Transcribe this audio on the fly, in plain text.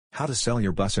How to sell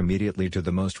your bus immediately to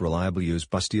the most reliable used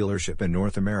bus dealership in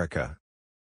North America.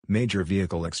 Major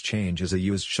Vehicle Exchange is a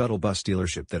used shuttle bus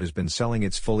dealership that has been selling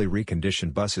its fully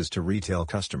reconditioned buses to retail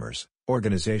customers,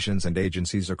 organizations and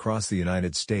agencies across the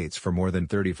United States for more than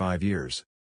 35 years.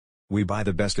 We buy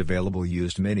the best available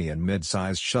used mini and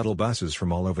mid-sized shuttle buses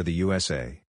from all over the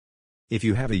USA. If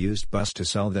you have a used bus to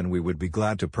sell, then we would be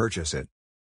glad to purchase it.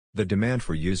 The demand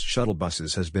for used shuttle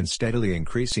buses has been steadily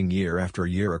increasing year after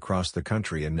year across the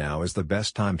country, and now is the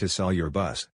best time to sell your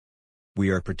bus. We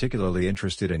are particularly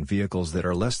interested in vehicles that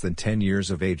are less than 10 years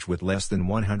of age with less than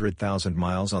 100,000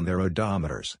 miles on their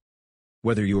odometers.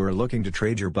 Whether you are looking to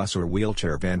trade your bus or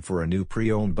wheelchair van for a new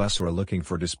pre-owned bus or looking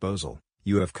for disposal,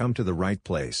 you have come to the right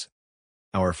place.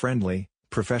 Our friendly,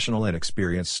 professional and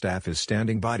experienced staff is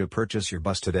standing by to purchase your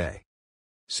bus today.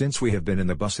 Since we have been in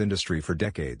the bus industry for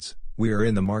decades, we are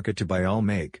in the market to buy all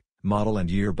make, model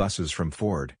and year buses from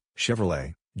Ford,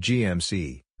 Chevrolet,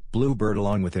 GMC, Bluebird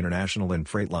along with International and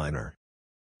Freightliner.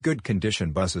 Good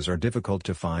condition buses are difficult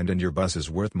to find, and your bus is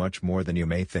worth much more than you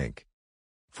may think.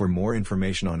 For more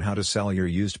information on how to sell your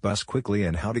used bus quickly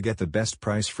and how to get the best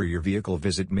price for your vehicle,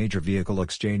 visit Major Vehicle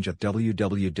Exchange at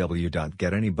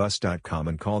www.getanybus.com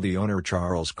and call the owner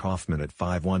Charles Kaufman at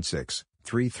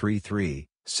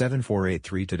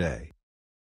 516-333-7483 today.